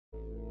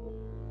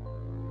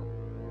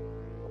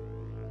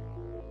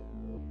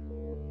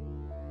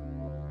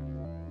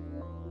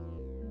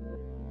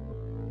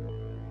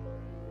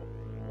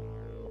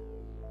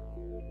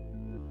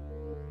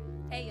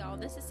Hey y'all,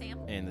 this is Sam.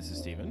 And this is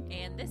Steven.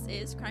 And this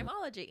is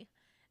Crimeology.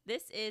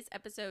 This is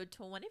episode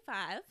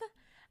 25.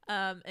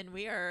 And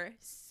we are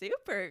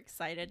super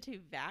excited to be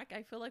back.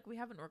 I feel like we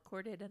haven't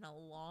recorded in a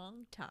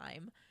long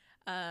time.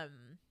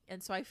 And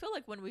so I feel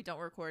like when we don't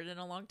record in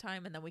a long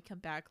time and then we come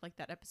back, like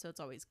that episode's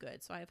always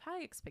good. So I have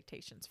high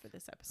expectations for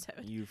this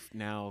episode. You've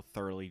now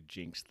thoroughly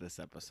jinxed this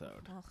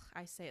episode. Oh,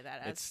 I say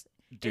that as It's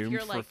doomed if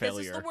you're for like, failure.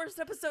 this is the worst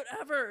episode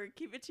ever.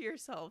 Keep it to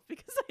yourself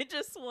because I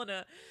just want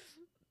to.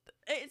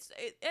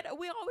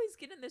 We always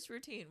get in this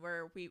routine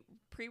where we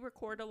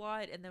pre-record a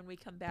lot and then we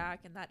come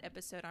back and that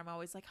episode I'm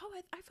always like, oh,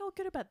 I feel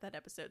good about that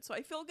episode, so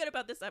I feel good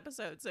about this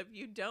episode. So if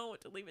you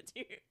don't,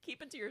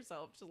 keep it to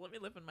yourself. Just let me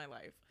live in my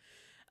life.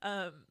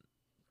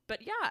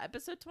 But yeah,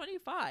 episode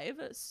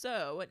 25.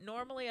 So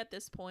normally at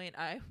this point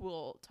I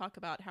will talk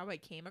about how I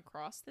came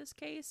across this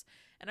case,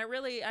 and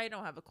I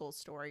don't have a cool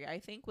story. I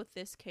think with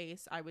this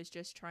case I was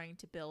just trying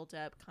to build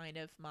up kind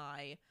of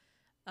my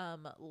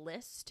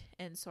list,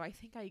 and so I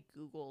think I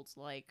googled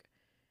like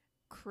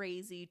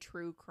crazy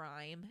true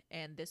crime,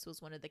 and this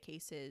was one of the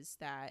cases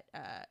that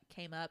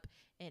came up,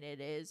 and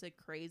it is a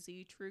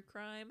crazy true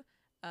crime.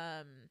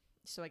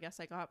 So I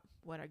guess I got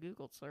what I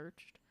googled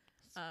searched.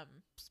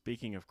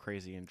 Speaking of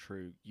crazy and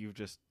true,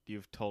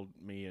 you've told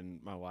me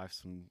and my wife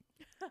some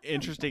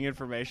interesting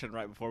information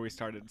right before we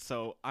started,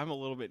 so I'm a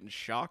little bit in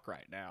shock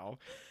right now.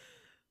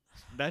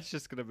 That's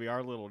just gonna be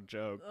our little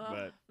joke.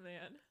 But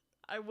man,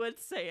 I would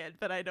say it,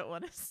 but I don't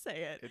want to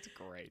say it. It's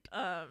great.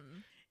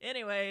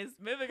 Anyways,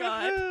 moving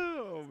on.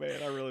 Oh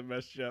man, I really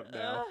messed you up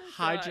now.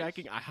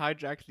 Hijacking. I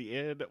hijacked the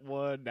end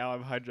one. Now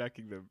I'm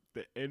hijacking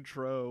the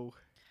intro.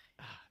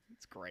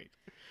 It's great.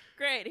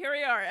 Great. Here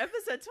we are,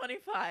 episode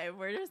 25.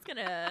 We're just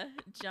gonna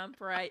jump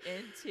right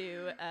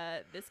into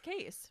this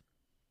case.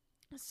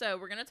 So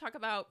we're gonna talk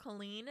about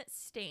Colleen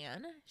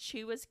Stan.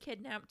 She was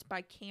kidnapped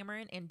by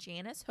Cameron and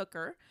Janice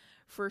Hooker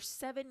for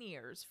 7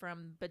 years,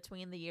 from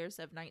between the years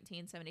of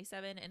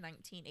 1977 and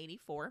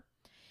 1984.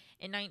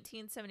 In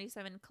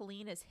 1977,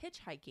 Colleen is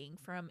hitchhiking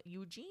from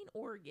Eugene,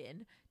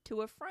 Oregon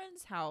to a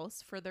friend's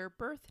house for their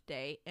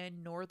birthday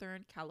in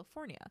Northern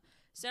California.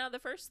 So now the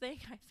first thing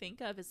I think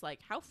of is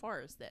like, how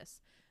far is this?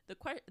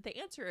 The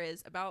answer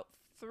is about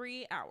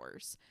 3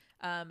 hours.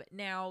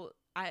 Now,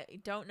 I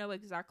don't know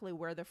exactly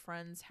where the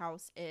friend's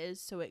house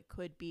is, so it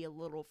could be a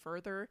little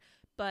further,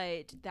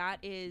 but that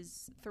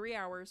is 3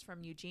 hours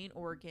from Eugene,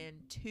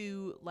 Oregon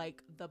to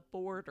like the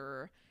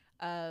border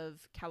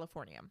of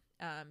California.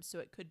 So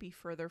it could be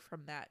further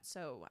from that.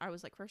 So I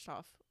was like, first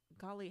off,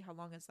 golly, how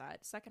long is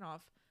that? Second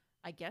off,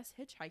 I guess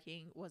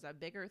hitchhiking was a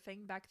bigger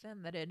thing back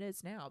then than it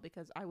is now,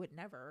 because I would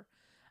never.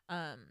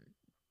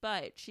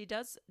 But she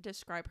does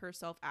describe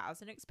herself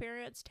as an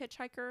experienced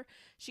hitchhiker.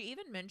 She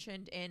even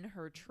mentioned in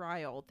her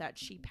trial that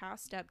she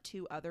passed up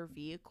 2 other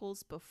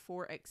vehicles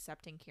before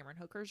accepting Cameron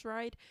Hooker's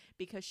ride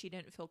because she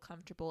didn't feel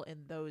comfortable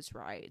in those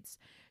rides.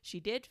 She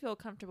did feel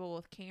comfortable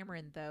with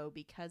Cameron, though,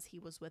 because he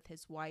was with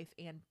his wife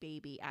and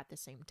baby at the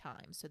same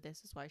time. So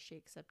this is why she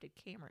accepted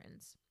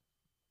Cameron's.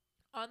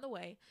 On the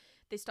way,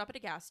 they stop at a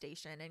gas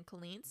station, and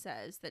Colleen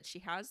says that she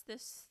has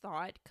this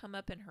thought come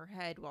up in her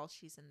head while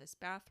she's in this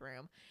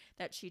bathroom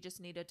that she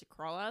just needed to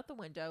crawl out the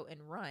window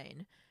and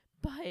run.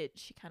 But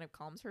she kind of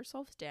calms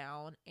herself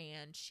down,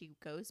 and she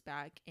goes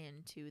back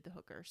into the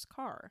hooker's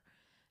car.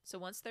 So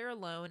once they're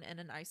alone in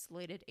an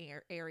isolated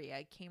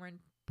area,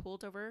 Cameron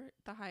pulled off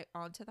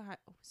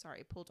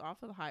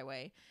of the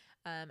highway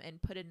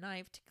and put a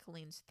knife to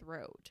Colleen's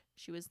throat.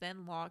 She was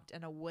then locked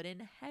in a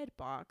wooden head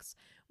box,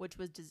 which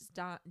was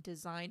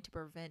designed to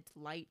prevent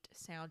light,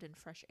 sound, and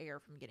fresh air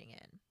from getting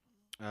in.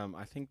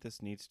 I think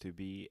this needs to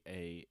be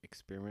a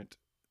experiment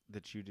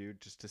that you do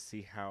just to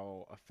see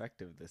how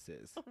effective this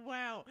is.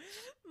 Wow.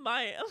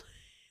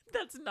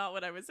 That's not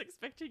what I was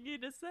expecting you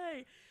to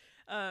say.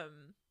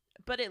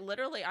 But it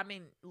literally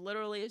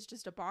is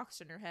just a box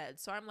in your head.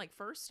 So I'm like,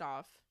 first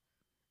off,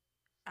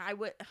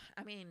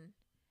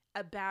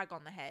 a bag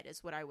on the head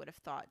is what I would have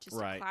thought. Just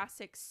right. A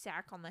classic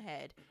sack on the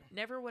head.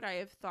 Never would I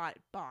have thought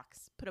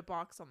put a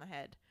box on the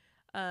head.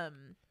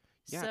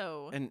 Yeah,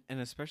 so and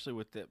especially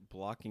with it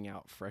blocking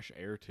out fresh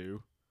air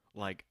too.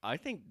 Like, I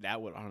think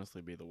that would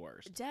honestly be the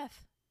worst.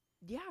 Death.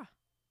 Yeah.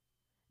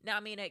 Now,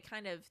 I mean,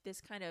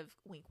 this kind of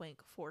wink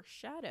wink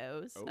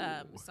foreshadows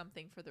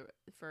something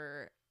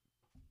for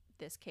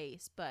this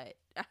case, but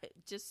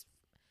just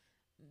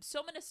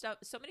so many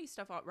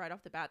stuff right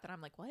off the bat that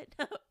I'm like, what?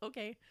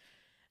 Okay.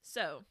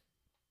 So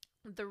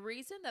the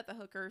reason that the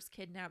hookers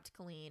kidnapped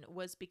Colleen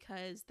was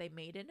because they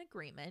made an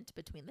agreement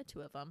between the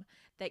two of them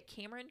that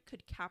Cameron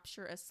could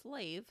capture a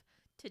slave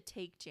to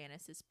take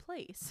Janice's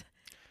place.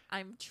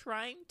 I'm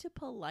trying to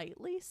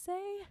politely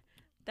say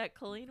that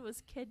Colleen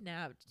was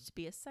kidnapped to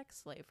be a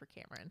sex slave for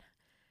Cameron.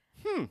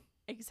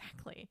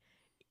 Exactly.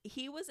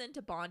 He was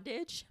into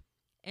bondage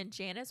and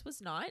Janice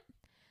was not.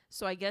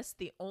 So I guess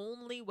the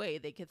only way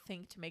they could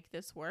think to make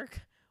this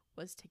work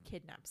was to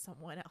kidnap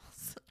someone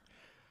else.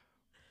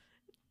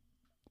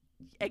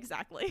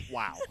 Exactly.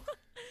 Wow.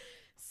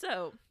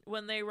 So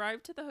when they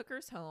arrived to the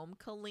hooker's home,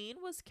 Colleen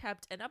was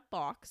kept in a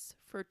box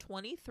for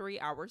 23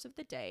 hours of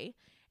the day,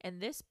 and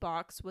this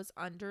box was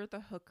under the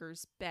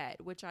hooker's bed,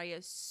 which I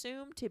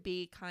assume to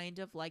be kind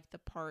of like the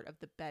part of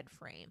the bed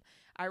frame.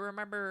 I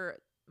remember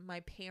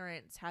my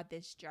parents had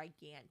this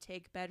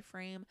gigantic bed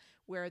frame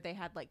where they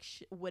had like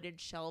wooden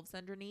shelves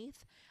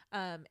underneath,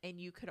 and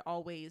you could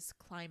always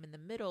climb in the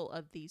middle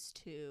of these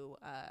two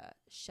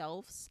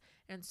shelves.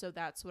 And so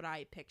that's what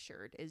I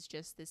pictured, is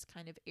just this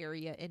kind of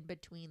area in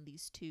between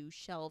these two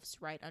shelves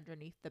right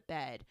underneath the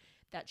bed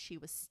that she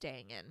was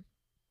staying in.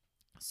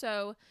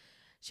 So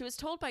she was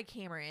told by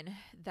Cameron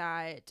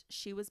that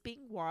she was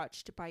being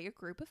watched by a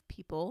group of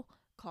people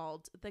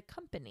called the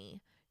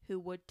Company, who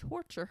would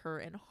torture her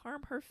and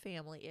harm her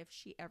family if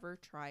she ever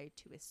tried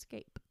to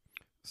escape.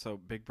 So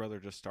Big Brother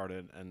just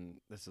started, and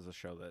this is a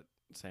show that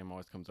Sam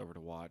always comes over to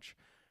watch,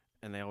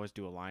 and they always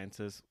do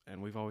alliances,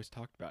 and we've always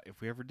talked about if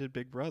we ever did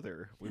Big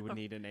Brother, we would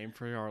need a name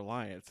for our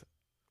alliance.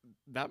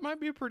 That might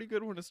be a pretty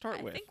good one to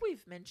start with. I think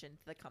we've mentioned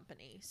the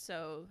Company,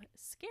 so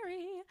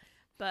scary.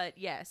 But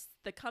yes,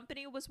 the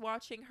Company was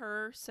watching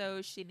her,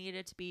 so she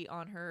needed to be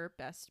on her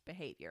best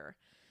behavior.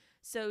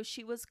 So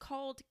she was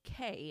called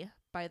Kay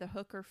by the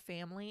Hooker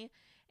family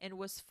and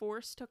was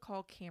forced to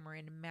call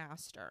Cameron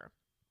Master.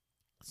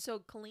 So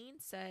Colleen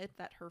said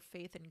that her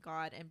faith in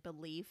God and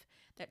belief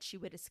that she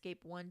would escape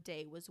one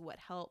day was what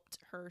helped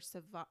her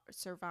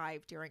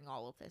survive during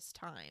all of this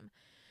time.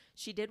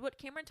 She did what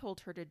Cameron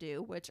told her to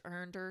do, which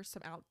earned her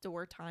some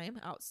outdoor time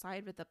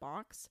outside of the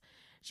box.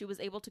 She was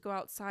able to go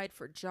outside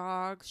for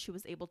jogs. She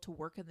was able to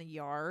work in the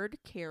yard,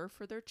 care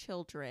for their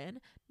children,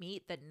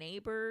 meet the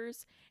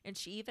neighbors, and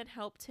she even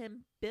helped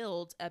him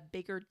build a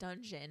bigger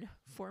dungeon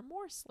for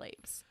more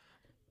slaves.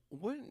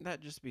 Wouldn't that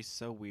just be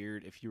so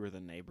weird if you were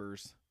the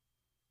neighbors,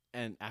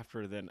 and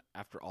after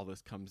all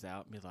this comes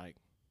out, be like,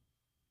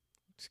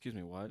 "Excuse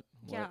me, what?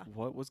 Yeah.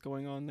 What was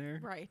going on there?"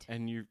 Right.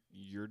 And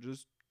you're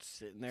just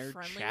sitting there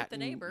friendly chatting with the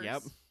neighbors.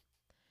 Yep.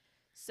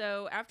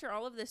 So after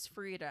all of this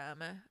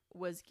freedom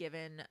was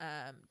given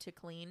to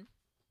Colleen,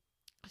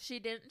 she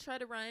didn't try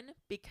to run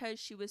because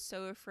she was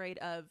so afraid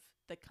of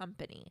the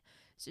Company.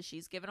 So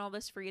she's given all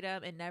this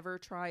freedom and never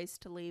tries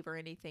to leave or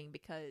anything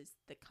because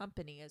the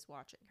Company is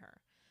watching her.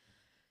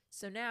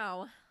 So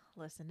now,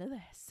 listen to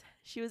this.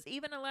 She was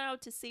even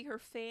allowed to see her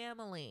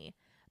family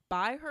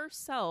by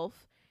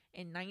herself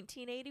in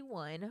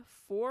 1981,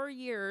 4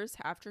 years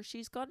after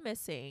she's gone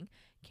missing.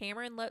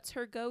 Cameron lets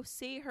her go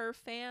see her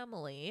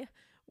family,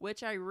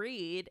 which I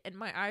read, and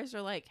my eyes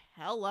are like,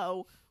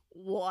 hello,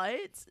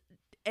 what?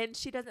 And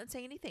she doesn't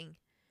say anything.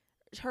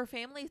 Her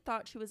family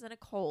thought she was in a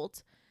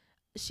cult.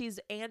 She's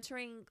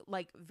answering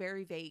like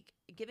very vague,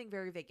 giving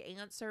very vague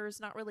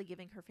answers, not really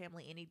giving her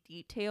family any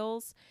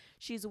details.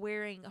 She's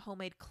wearing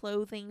homemade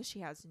clothing. She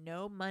has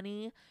no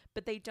money,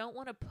 but they don't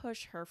want to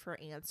push her for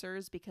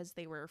answers because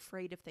they were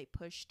afraid if they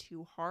pushed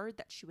too hard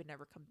that she would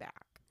never come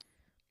back.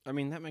 I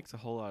mean, that makes a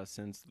whole lot of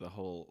sense, the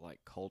whole like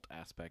cult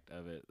aspect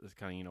of it. It's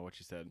kind of, what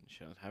you said. She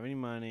doesn't have any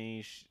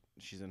money.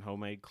 She's in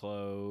homemade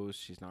clothes.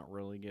 She's not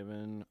really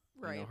given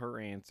her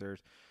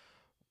answers,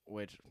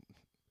 which,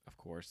 of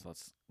course,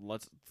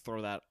 let's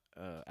throw that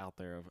out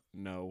there of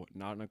no,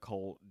 not in a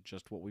cult,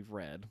 just what we've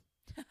read.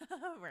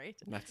 Right.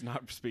 That's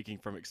not speaking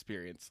from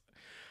experience.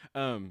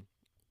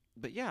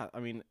 But yeah,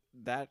 I mean,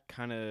 that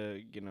kind of,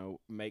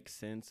 makes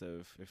sense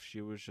of if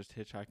she was just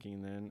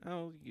hitchhiking, then,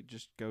 you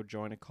just go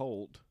join a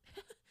cult.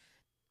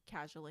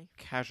 Casually,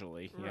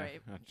 yeah.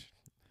 Right.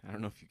 I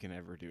don't know if you can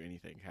ever do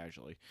anything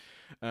casually.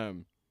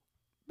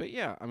 But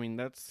yeah, I mean,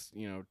 that's,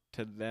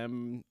 to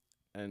them,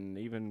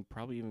 and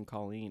probably even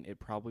Colleen, it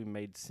probably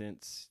made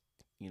sense,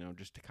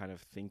 just to kind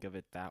of think of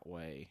it that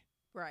way.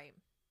 Right.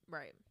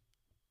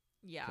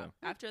 Yeah. So,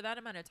 after that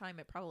amount of time,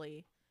 it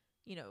probably,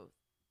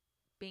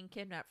 being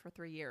kidnapped for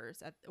 3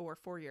 years or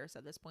 4 years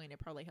at this point, it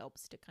probably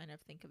helps to kind of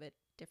think of it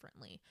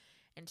differently.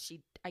 And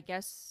I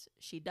guess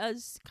she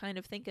does kind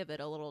of think of it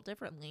a little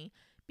differently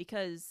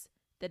because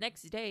the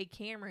next day,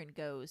 Cameron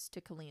goes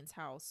to Colleen's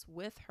house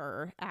with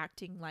her,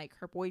 acting like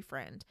her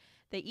boyfriend.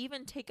 They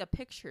even take a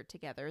picture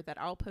together that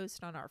I'll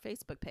post on our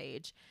Facebook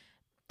page.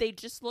 They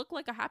just look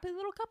like a happy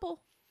little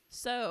couple.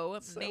 So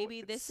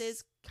maybe this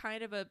is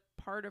kind of a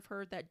part of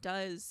her that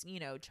does,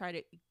 try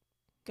to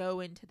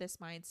go into this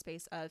mind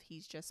space of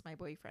he's just my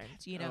boyfriend,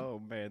 Oh,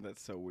 man,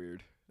 that's so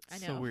weird.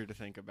 It's I know. So weird to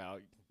think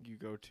about. You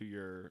go to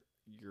your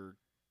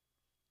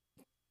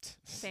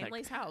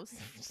family's house.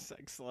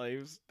 Sex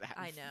slaves.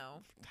 I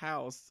know.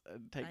 House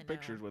and take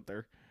pictures with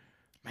her.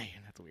 Man,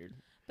 that's weird.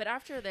 But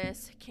after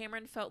this,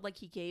 Cameron felt like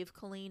he gave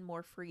Colleen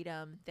more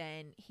freedom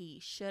than he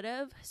should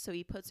have. So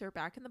he puts her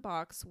back in the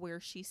box where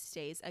she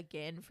stays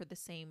again for the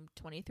same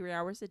 23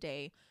 hours a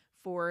day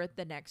for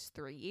the next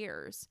 3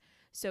 years.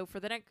 So for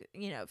the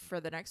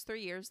next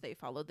 3 years, they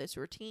followed this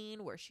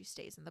routine where she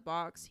stays in the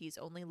box. He's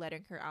only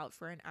letting her out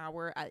for an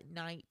hour at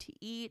night to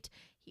eat.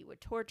 He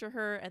would torture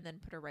her and then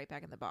put her right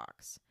back in the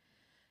box.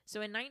 So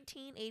in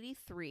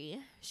 1983,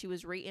 she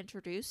was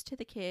reintroduced to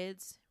the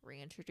kids,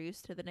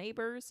 reintroduced to the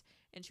neighbors,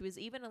 and she was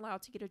even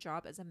allowed to get a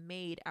job as a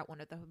maid at one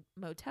of the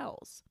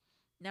motels.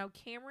 Now,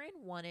 Cameron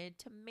wanted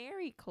to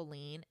marry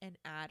Colleen and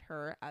add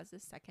her as a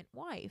second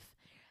wife.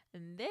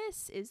 And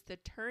this is the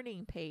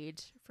turning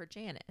page for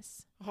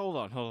Janice. Hold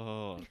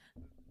on.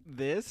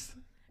 This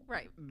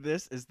Right.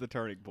 is the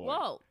turning point.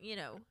 Well,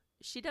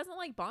 she doesn't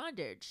like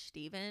bondage,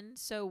 Stephen.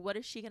 So what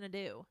is she going to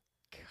do?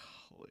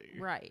 Golly.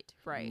 Right.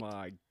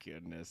 My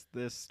goodness.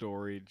 This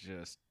story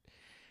just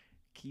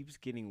keeps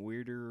getting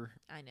weirder.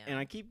 I know. And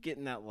I keep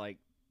getting that,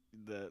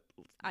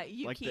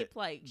 you keep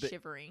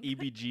shivering.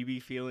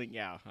 EBGB feeling.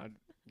 Yeah.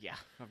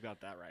 I've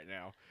got that right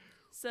now.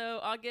 So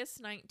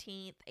August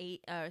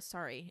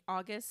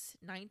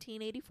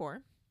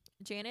 1984,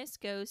 Janice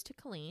goes to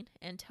Colleen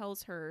and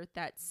tells her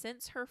that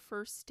since her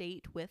first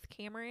date with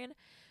Cameron,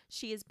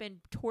 she has been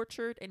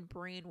tortured and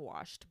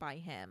brainwashed by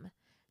him.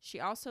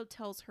 She also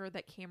tells her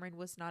that Cameron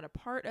was not a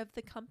part of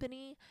the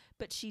company,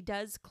 but she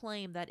does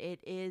claim that it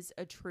is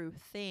a true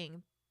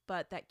thing,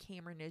 but that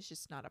Cameron is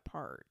just not a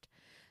part.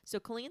 So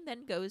Colleen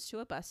then goes to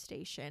a bus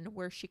station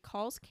where she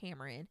calls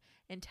Cameron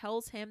and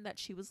tells him that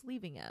she was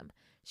leaving him.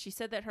 She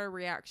said that her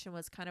reaction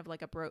was kind of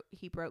like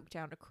he broke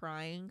down to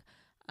crying,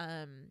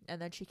 and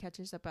then she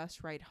catches a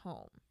bus ride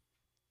home.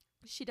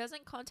 She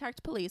doesn't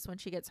contact police when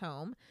she gets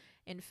home.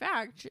 In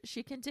fact,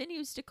 she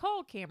continues to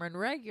call Cameron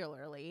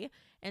regularly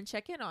and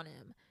check in on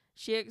him.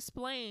 She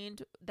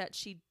explained that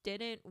she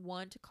didn't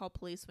want to call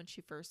police when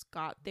she first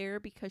got there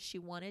because she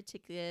wanted to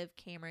give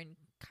Cameron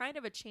kind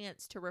of a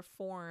chance to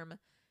reform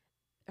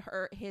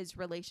his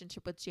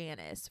relationship with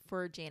Janice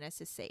for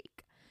Janice's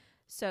sake.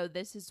 So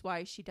this is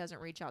why she doesn't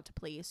reach out to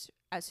police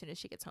as soon as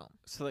she gets home.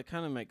 So that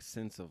kind of makes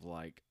sense of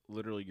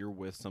literally you're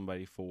with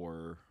somebody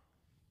for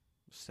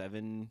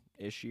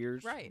 7-ish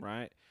years,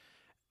 right?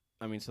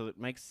 I mean, so it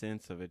makes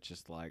sense of it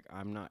just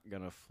I'm not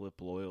going to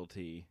flip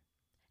loyalty.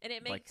 And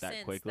it makes that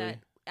sense quickly. that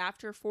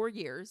after 4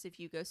 years, if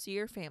you go see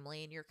your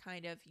family and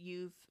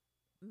you've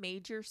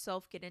made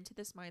yourself get into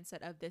this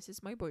mindset of this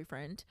is my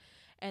boyfriend,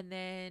 and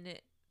then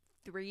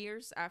 3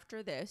 years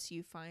after this,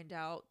 you find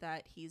out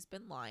that he's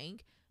been lying,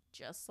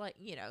 just like,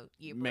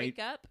 you break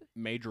up.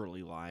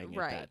 Majorly lying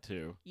at that,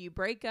 too. You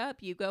break up,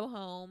 you go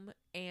home,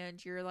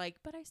 and you're like,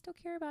 but I still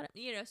care about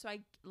him. So I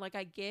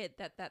get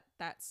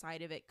that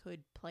side of it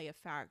could play a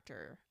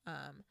factor.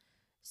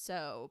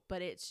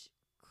 But it's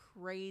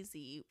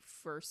crazy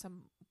for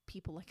some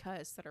people like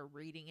us that are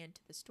reading into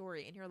the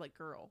story, and you're like,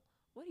 girl,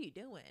 what are you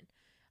doing?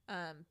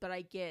 But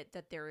I get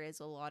that there is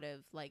a lot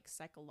of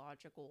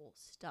psychological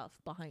stuff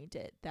behind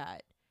it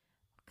that,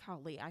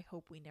 golly, I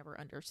hope we never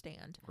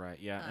understand. Right.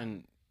 Yeah.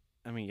 And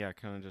I mean, yeah,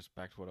 kind of just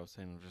back to what I was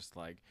saying, just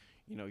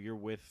you're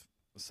with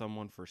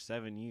someone for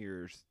 7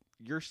 years,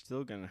 you're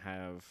still going to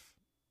have,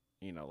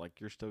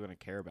 you're still going to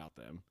care about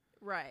them.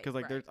 Right.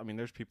 Because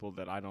there's people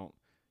that I don't,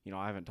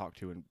 I haven't talked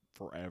to in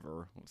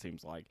forever, it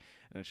seems like.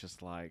 And it's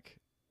just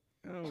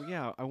oh,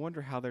 yeah, I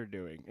wonder how they're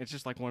doing. It's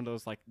just one of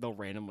those, they'll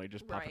randomly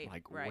just pop in,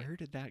 where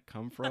did that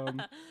come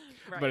from?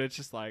 But it's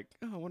just I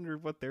wonder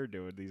what they're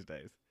doing these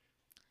days.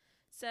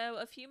 So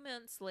a few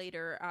months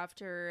later,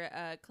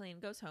 after Colleen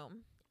goes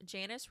home,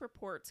 Janice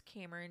reports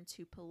Cameron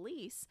to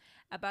police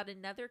about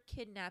another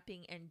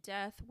kidnapping and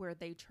death where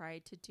they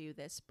tried to do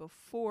this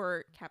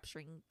before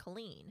capturing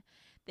Colleen.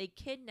 They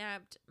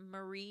kidnapped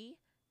Marie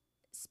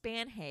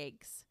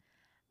Spanhags,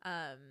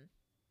 and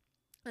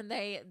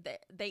they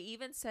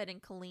even said in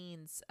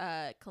Colleen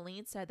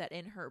said that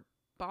in her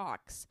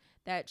box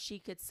that she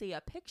could see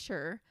a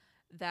picture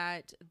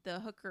that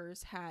the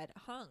hookers had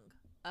hung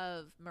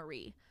of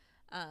Marie,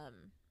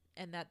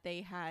 and that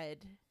they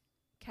had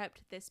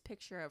kept this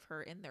picture of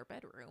her in their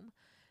bedroom.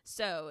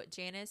 So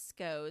Janice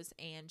goes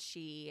and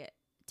she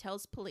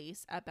tells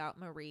police about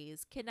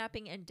Marie's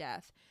kidnapping and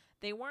death.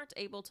 They weren't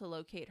able to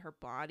locate her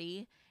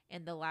body,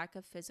 and the lack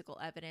of physical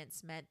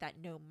evidence meant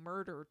that no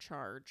murder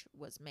charge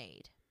was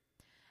made.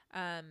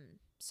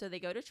 So they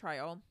go to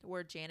trial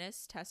where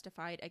Janice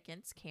testified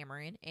against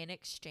Cameron in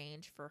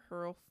exchange for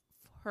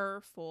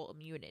her full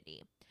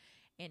immunity.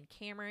 And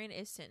Cameron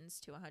is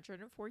sentenced to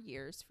 104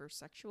 years for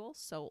sexual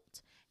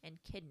assault and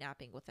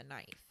kidnapping with a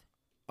knife.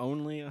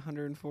 Only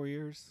 104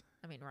 years?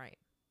 I mean, right.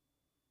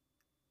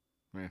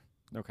 Yeah,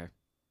 okay.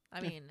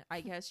 I mean,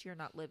 I guess you're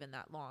not living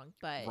that long,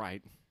 but...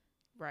 Right.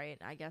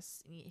 Right, I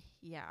guess,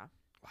 yeah.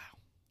 Wow.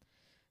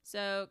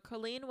 So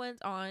Colleen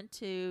went on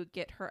to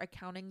get her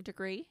accounting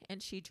degree,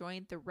 and she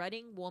joined the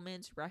Reading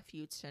Women's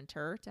Refuge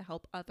Center to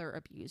help other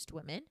abused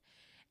women.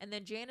 And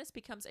then Janice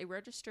becomes a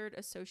registered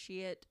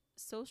associate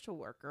social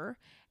worker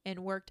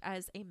and worked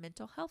as a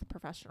mental health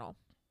professional.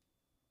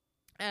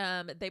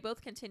 They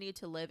both continue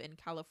to live in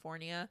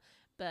California,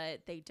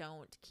 but they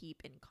don't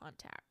keep in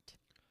contact.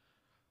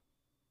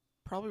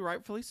 Probably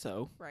rightfully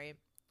so. Right.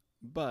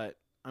 But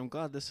I'm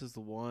glad this is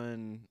the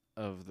one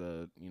of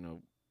the,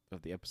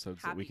 of the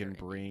episodes that we can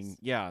bring. Endings.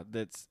 Yeah,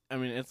 that's, I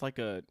mean, it's like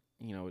a,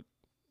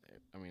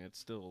 it's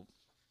still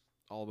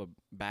all the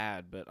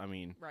bad, but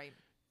right.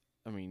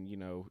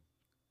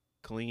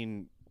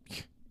 Colleen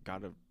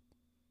got a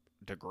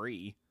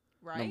degree,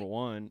 right? Number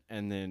one,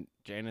 and then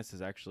Janice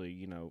is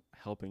actually,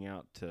 helping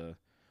out to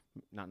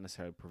not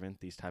necessarily prevent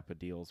these type of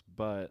deals,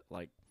 but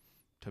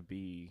to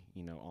be,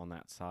 on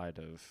that side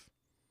of.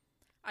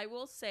 I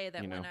will say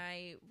that when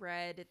I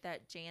read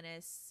that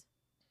Janice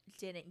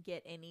didn't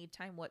get any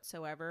time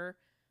whatsoever,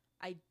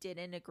 I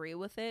didn't agree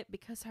with it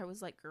because I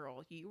was like,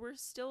 girl, you were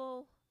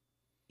still,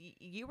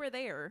 you were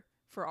there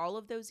for all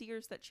of those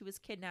years that she was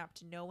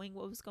kidnapped, knowing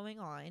what was going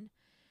on.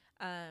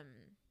 Um,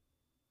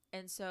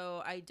 and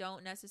so I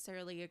don't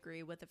necessarily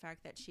agree with the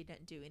fact that she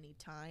didn't do any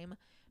time,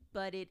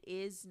 but it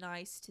is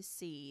nice to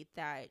see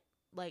that,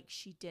 like,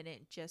 she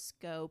didn't just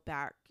go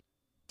back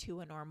to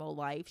a normal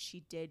life.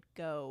 She did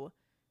go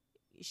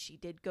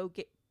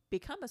get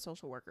become a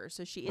social worker,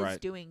 so she is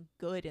Right. doing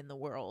good in the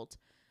world.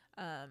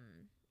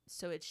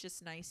 So it's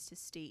just nice to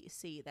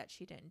see that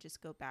she didn't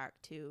just go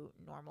back to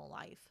normal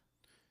life.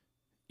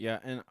 Yeah,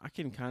 and I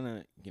can kind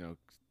of,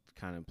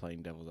 kind of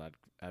playing devil's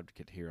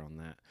advocate here on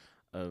that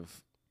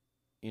of,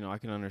 I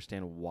can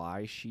understand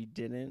why she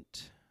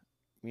didn't,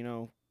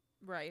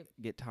 Right.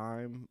 get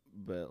time,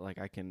 but like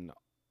I can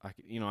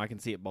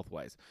see it both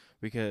ways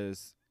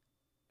because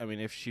I mean,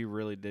 if she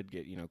really did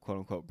get, quote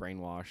unquote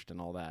brainwashed and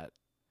all that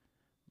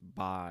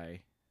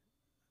by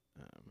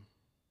um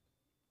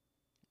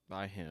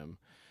by him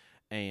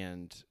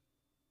and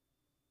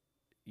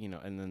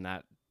and then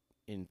that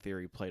in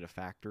theory played a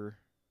factor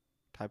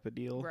type of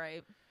deal.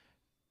 Right.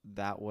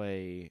 That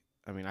way,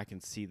 I mean, I can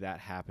see that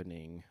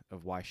happening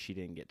of why she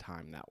didn't get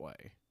time that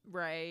way.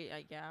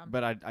 Right. Yeah.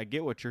 But I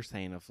get what you're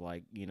saying of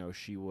like,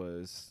 she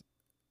was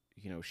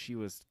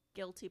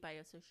Guilty by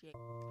association.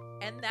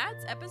 And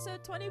that's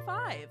episode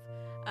 25.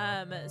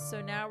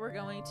 So now we're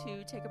going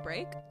to take a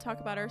break, talk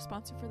about our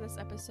sponsor for this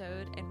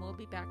episode, and we'll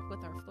be back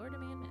with our Florida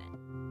Man Minute.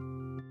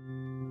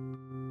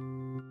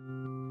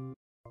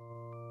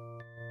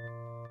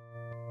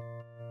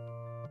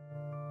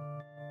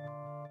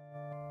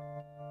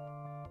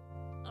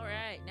 All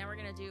right, now we're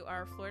going to do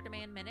our Florida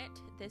Man Minute.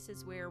 This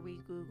is where we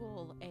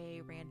Google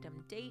a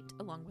random date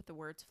along with the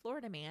words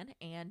Florida Man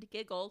and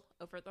giggle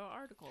over the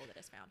article that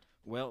is found.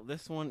 Well,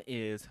 this one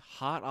is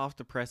hot off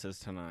the presses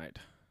tonight.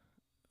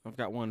 I've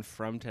got one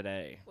from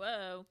today.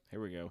 Whoa. Here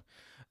we go.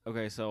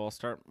 Okay, so I'll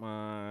start it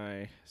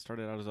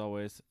out as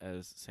always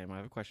as Sam. I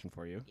have a question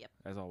for you. Yep.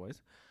 As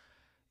always,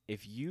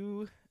 if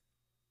you,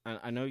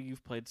 I know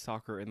you've played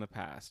soccer in the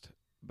past,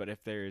 but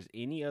if there's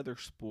any other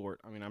sport,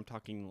 I mean, I'm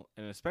talking,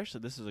 and especially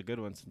this is a good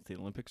one since the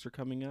Olympics are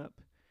coming up.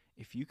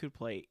 If you could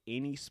play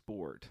any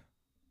sport,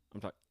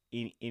 I'm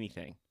talking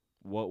anything,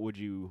 what would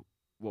you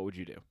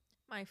do?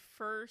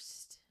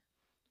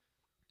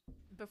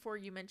 Before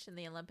you mentioned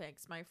the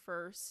Olympics,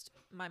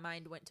 my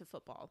mind went to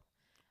football.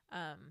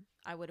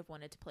 I would have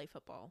wanted to play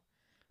football.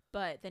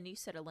 But then you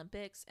said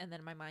Olympics, and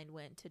then my mind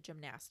went to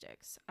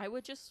gymnastics. I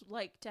would just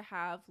like to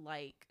have,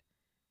 like,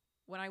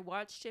 when I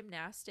watch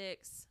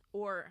gymnastics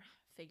or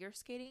figure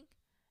skating,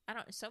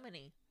 so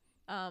many.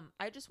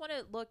 I just want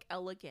to look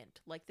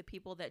elegant, like the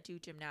people that do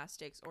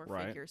gymnastics or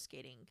Right. figure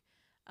skating.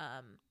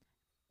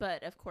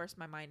 But of course,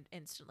 my mind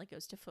instantly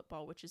goes to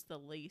football, which is the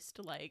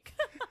least like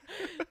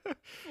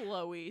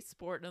flowy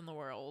sport in the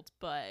world.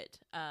 But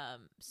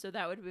so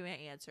that would be my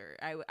answer.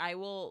 I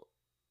will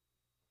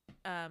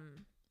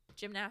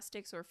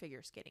gymnastics or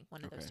figure skating,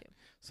 one of those two.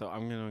 So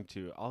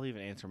I'll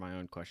even answer my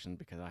own question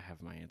because I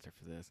have my answer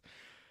for this.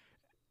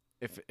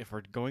 If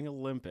we're going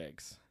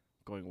Olympics,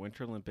 going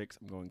Winter Olympics,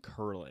 I'm going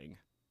curling.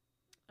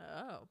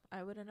 Oh,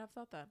 I wouldn't have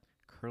thought that.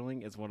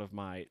 Curling is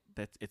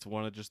it's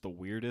one of just the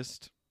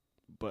weirdest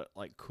but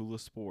like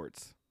coolest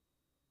sports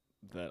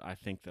that I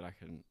think that I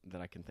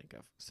can think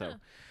of. So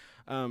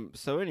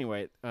so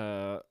anyway,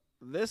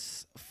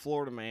 this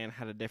Florida man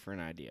had a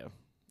different idea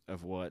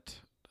of what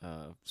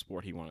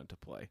sport he wanted to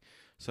play.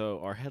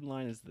 So our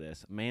headline is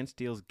this: man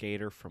steals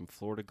gator from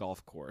Florida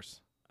golf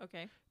course.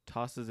 Okay.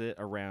 Tosses it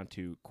around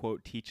to,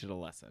 quote, teach it a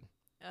lesson.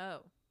 Oh.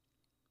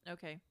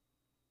 Okay.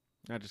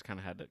 I just kind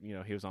of had to,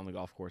 he was on the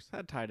golf course.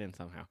 Had tied in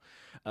somehow.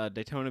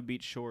 Daytona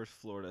Beach Shores,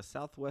 Florida.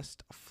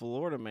 Southwest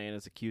Florida man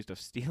is accused of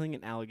stealing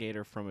an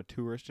alligator from a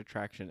tourist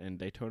attraction in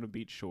Daytona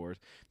Beach Shores,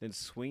 then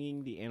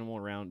swinging the animal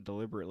around,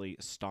 deliberately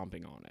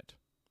stomping on it.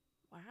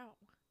 Wow.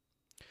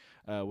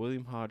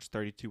 William Hodge,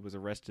 32, was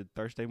arrested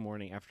Thursday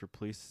morning after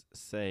police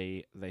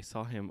say they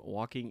saw him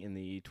walking in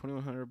the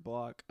 2100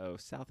 block of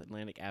South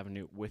Atlantic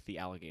Avenue with the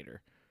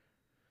alligator.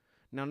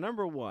 Now,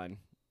 number one,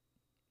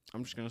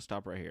 I'm just going to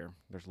stop right here.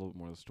 There's a little bit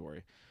more of the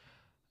story.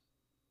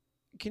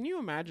 Can you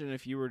imagine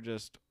if you were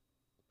just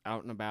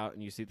out and about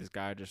and you see this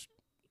guy just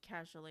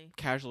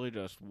casually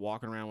just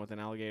walking around with an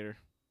alligator?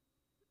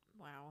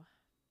 Wow.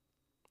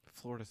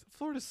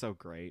 Florida's so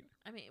great.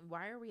 I mean,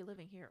 why are we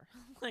living here?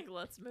 Like,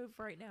 let's move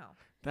right now.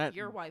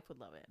 Your wife would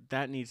love it.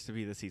 That needs to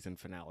be the season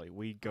finale.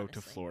 We go to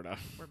Honestly, Florida.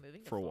 We're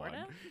moving to for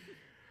Florida?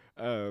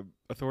 one.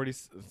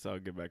 Authorities. So I'll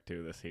get back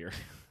to this here.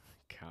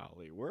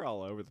 Golly, we're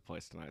all over the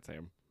place tonight,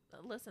 Sam.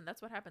 Listen,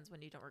 that's what happens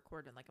when you don't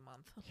record in like a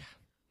month.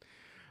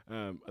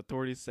 Yeah.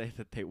 Authorities say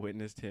that they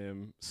witnessed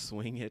him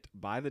swing it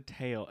by the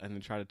tail and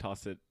then try to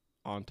toss it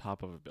on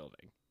top of a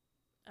building.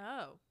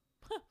 Oh.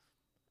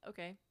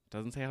 Okay.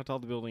 Doesn't say how tall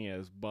the building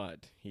is,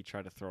 but he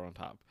tried to throw it on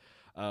top.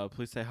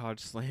 Police say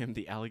Hodge slammed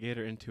the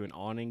alligator into an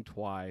awning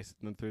twice,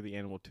 then threw the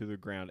animal to the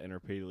ground and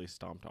repeatedly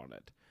stomped on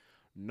it.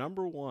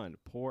 Number one,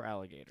 poor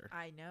alligator.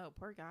 I know.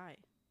 Poor guy.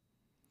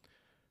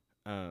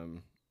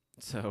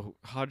 So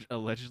Hodge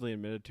allegedly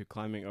admitted to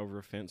climbing over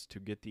a fence to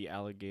get the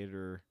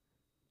alligator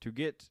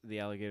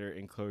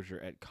enclosure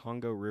at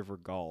Congo River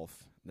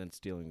Golf, then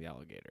stealing the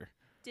alligator.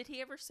 Did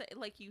he ever say,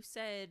 like you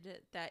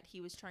said, that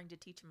he was trying to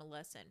teach him a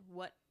lesson?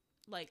 What,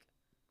 like?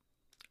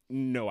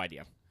 No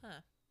idea.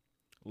 Huh.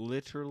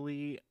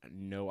 Literally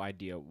no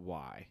idea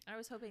why. I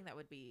was hoping that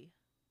would be.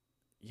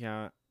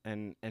 Yeah,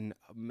 and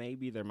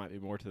maybe there might be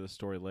more to the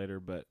story later,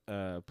 but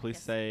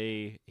police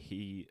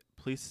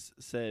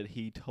said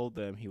he told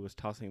them he was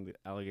tossing the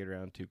alligator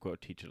around to, quote,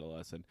 teach it a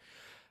lesson.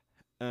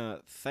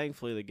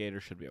 Thankfully, the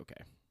gator should be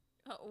okay.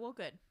 Oh, well,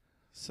 good.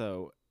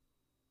 So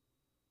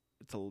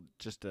it's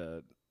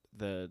the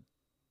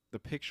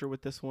picture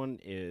with this one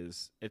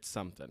is, it's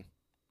something.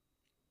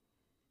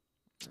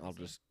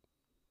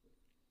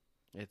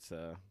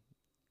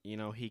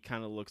 He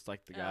kind of looks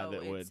like the guy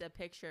that would. It's a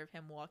picture of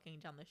him walking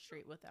down the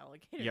street with the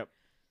alligator. Yep.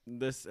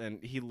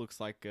 And he looks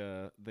like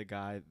the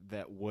guy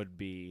that would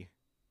be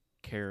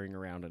carrying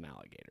around an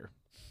alligator.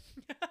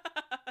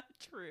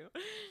 True.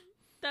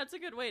 That's a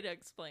good way to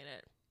explain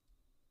it.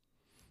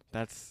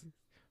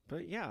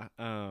 But yeah,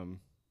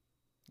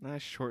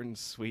 nice, short and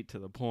sweet, to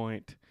the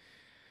point.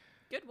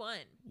 Good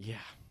one. Yeah.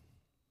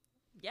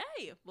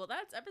 Yay. Well,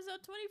 that's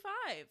episode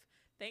 25.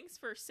 Thanks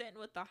for sitting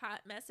with the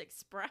hot mess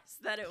express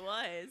that it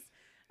was,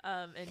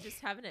 and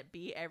just having it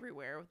be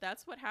everywhere.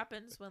 That's what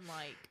happens when,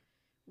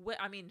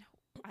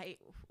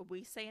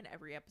 we say in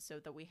every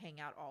episode that we hang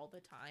out all the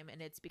time,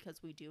 and it's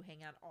because we do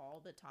hang out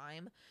all the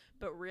time.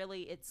 But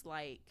really, it's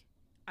like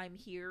I'm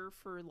here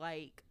for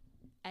like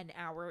an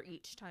hour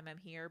each time I'm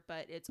here,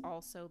 but it's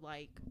also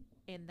like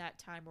in that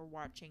time we're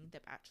watching The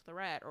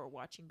Bachelorette or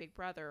watching Big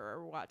Brother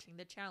or watching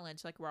The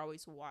Challenge. Like, we're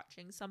always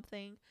watching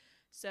something.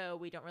 So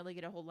we don't really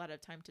get a whole lot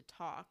of time to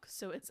talk.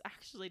 So it's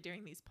actually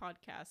during these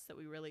podcasts that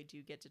we really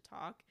do get to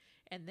talk.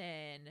 And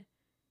then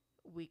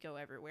we go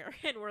everywhere.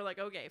 And we're like,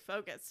 okay,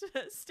 focus.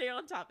 Stay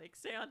on topic.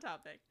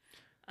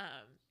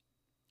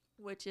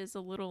 Which is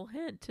a little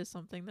hint to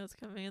something that's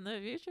coming in the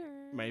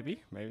future.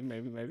 Maybe.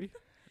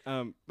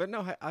 But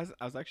no, I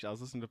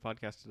was listening to a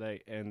podcast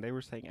today, and they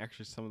were saying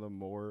actually some of the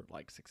more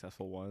like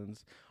successful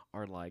ones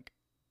are like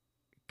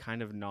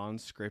kind of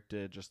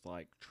non-scripted, just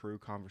like true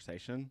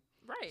conversation.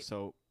 Right.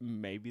 So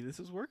maybe this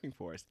is working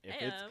for us.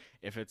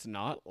 If it's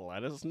not,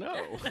 let us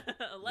know.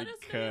 Let us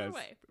know either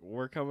way.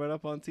 We're coming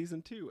up on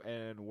season 2,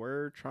 and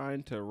we're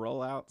trying to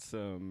roll out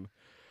some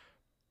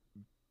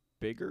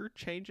bigger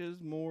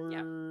changes, more.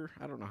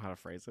 Yeah. I don't know how to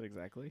phrase it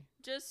exactly.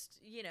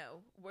 Just,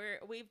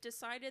 we've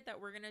decided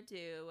that we're gonna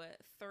do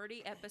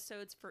 30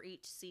 episodes for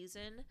each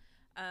season.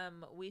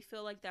 We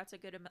feel like that's a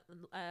good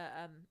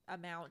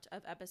amount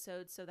of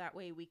episodes, so that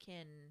way we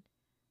can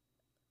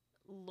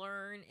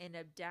learn and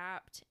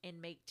adapt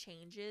and make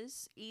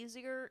changes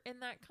easier in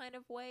that kind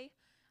of way.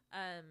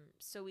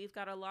 So we've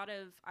got a lot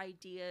of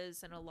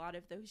ideas and a lot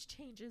of those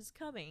changes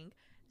coming.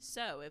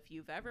 So if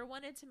you've ever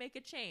wanted to make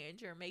a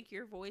change or make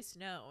your voice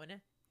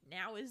known,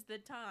 now is the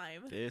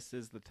time. This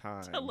is the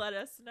time to let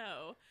us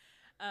know.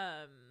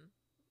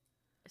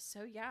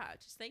 So yeah,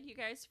 just thank you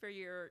guys for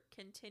your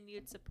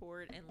continued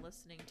support and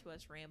listening to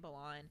us ramble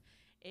on.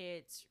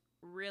 It's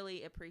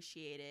really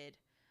appreciated.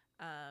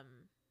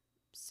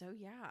 So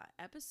yeah,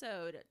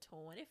 episode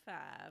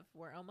 25.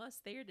 We're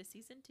almost there to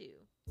season 2.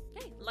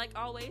 Hey, like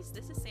always,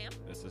 this is Sam.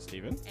 This is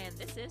Steven. And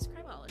this is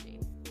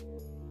Crimology.